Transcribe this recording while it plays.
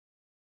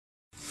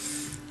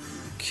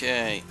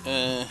Okay,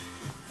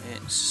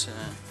 it's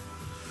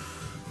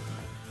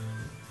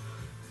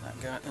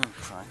that guy. Oh,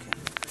 crikey.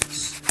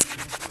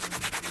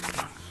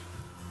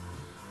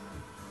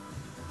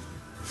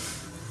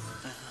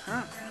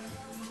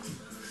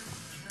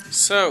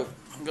 So,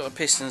 I've got the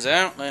pistons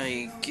out. There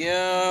you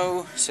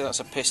go. See, that's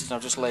a piston.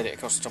 I've just laid it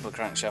across the top of the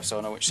crankshaft so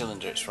I know which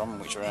cylinder it's from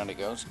and which round it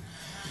goes.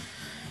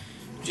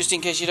 Just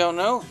in case you don't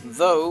know,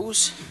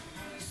 those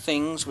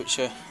things which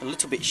are a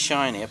little bit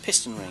shiny are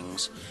piston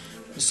rings.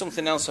 There's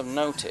something else I've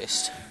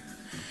noticed,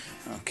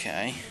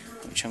 okay,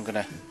 which I'm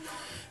going to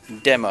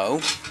demo.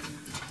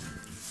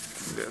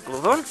 Get a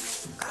glove on.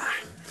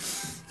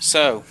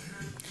 So,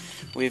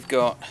 we've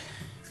got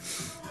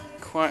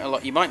quite a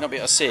lot. You might not be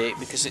able to see it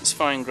because it's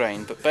fine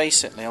grained, but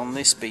basically on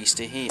this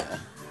beastie here,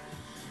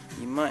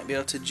 you might be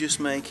able to just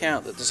make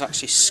out that there's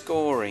actually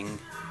scoring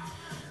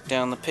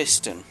down the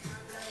piston.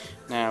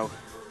 Now,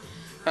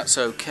 that's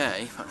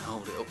okay. If I can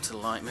hold it up to the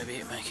light, maybe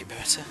it'll make it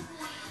better.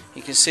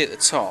 You can see at the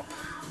top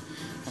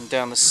and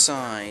down the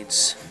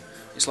sides,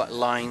 it's like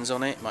lines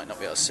on it. Might not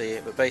be able to see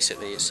it, but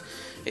basically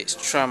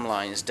it's tram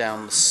lines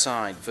down the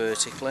side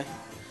vertically.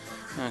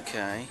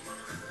 Okay.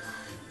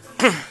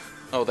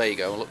 Oh, there you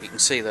go. Look, you can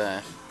see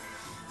there.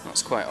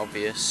 That's quite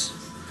obvious.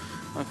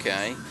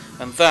 Okay,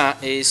 and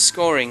that is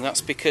scoring. That's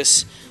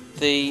because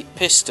the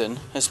piston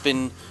has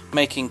been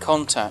making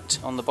contact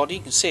on the body.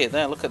 You can see it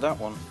there. Look at that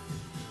one.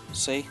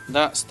 See,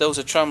 those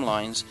are tram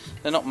lines.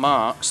 They're not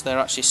marks. They're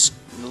actually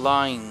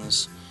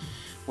lines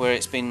where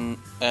it's been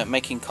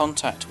making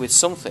contact with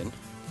something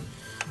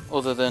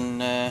other than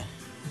well,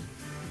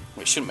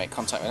 it shouldn't make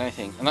contact with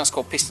anything, and that's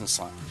called piston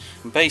slap.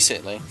 And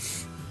basically,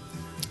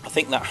 I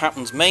think that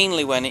happens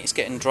mainly when it's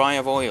getting dry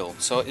of oil.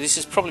 So this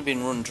has probably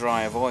been run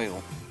dry of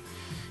oil,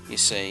 you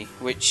see,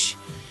 which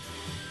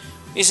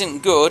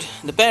isn't good.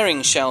 The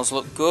bearing shells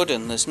look good,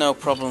 and there's no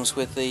problems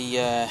with the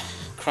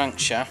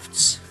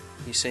crankshafts.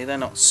 You see, they're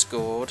not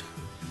scored.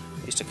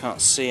 At least I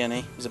can't see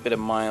any. There's a bit of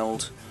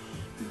mild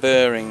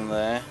burring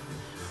there,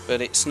 but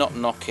it's not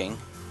knocking.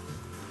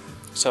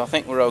 So I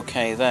think we're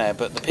okay there,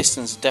 but the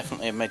pistons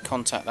definitely have made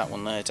contact. That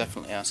one there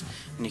definitely has.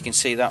 And you can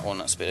see that one,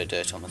 that's a bit of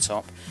dirt on the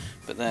top.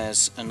 But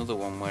there's another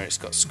one where it's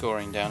got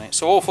scoring down it.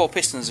 So all four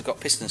pistons have got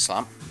piston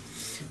slap.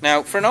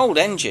 Now, for an old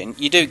engine,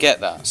 you do get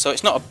that, so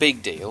it's not a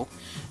big deal.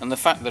 And the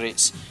fact that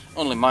it's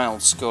only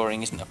mild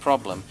scoring isn't a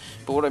problem.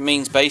 But what it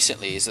means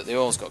basically is that the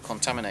oil's got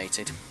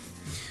contaminated.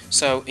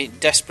 So it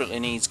desperately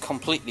needs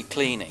completely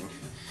cleaning,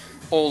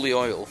 all the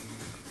oil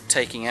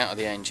taking out of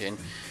the engine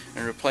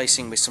and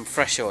replacing with some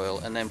fresh oil,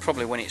 and then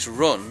probably when it's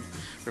run,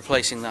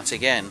 replacing that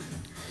again,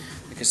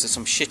 because there's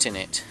some shit in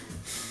it.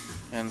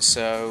 And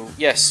so,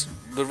 yes,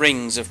 the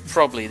rings have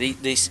probably,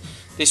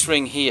 this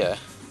ring here,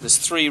 there's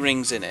 3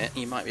 rings in it.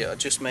 You might be able to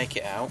just make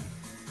it out.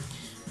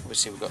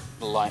 Obviously we've got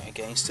the light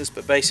against us,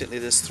 but basically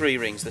there's 3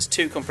 rings. There's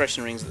 2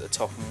 compression rings at the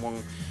top and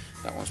one,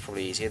 that one's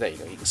probably easier, there you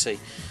go, you can see.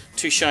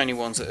 2 shiny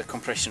ones that are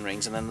compression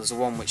rings, and then there's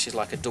one which is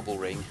like a double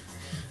ring,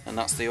 and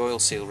that's the oil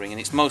seal ring, and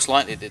it's most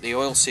likely that the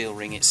oil seal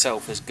ring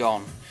itself has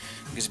gone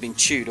because it's been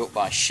chewed up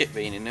by shit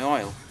being in the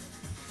oil.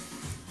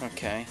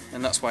 Okay,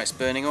 and that's why it's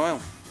burning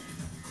oil.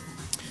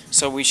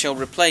 So we shall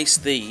replace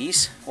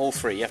these, all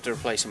 3, you have to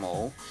replace them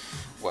all,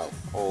 well,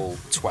 all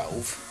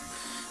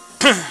 12,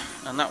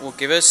 and that will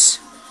give us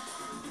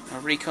a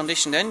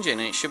reconditioned engine,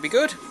 and it should be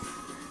good.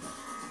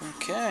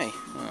 Okay,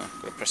 oh,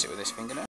 I've got to press it with this finger now.